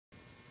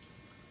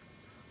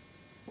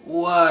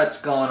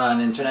What's going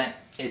on, internet?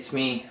 It's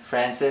me,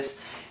 Francis,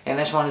 and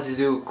I just wanted to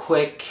do a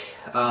quick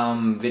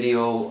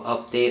video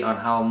update on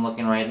how I'm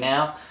looking right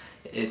now.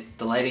 The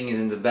lighting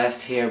isn't the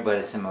best here, but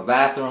it's in my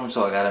bathroom,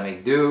 so I gotta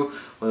make do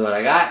with what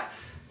I got.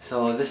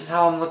 So this is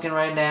how I'm looking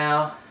right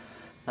now.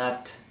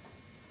 Not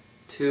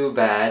too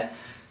bad.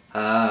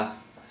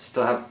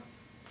 Still have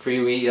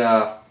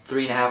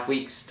 3.5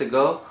 weeks to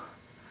go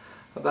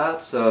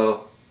about,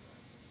 so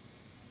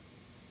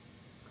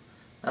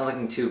not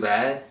looking too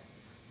bad.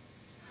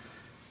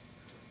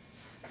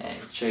 And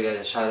show you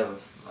guys a shot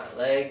of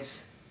my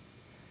legs.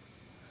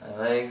 My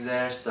legs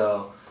there,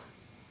 so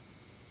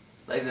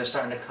legs are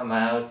starting to come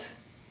out,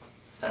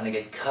 starting to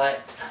get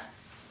cut,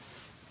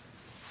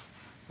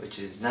 which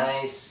is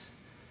nice.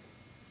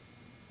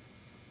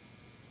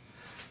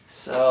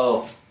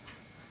 So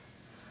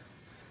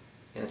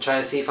I'm gonna try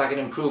to see if I can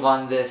improve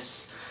on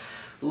this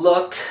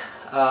look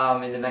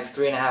in the next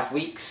 3.5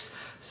 weeks.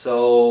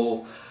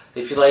 So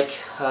if you like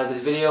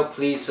this video,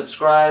 please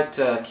subscribe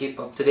to keep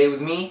up to date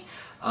with me.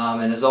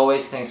 And as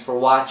always, thanks for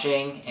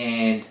watching,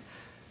 and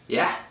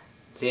yeah,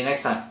 see you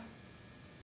next time.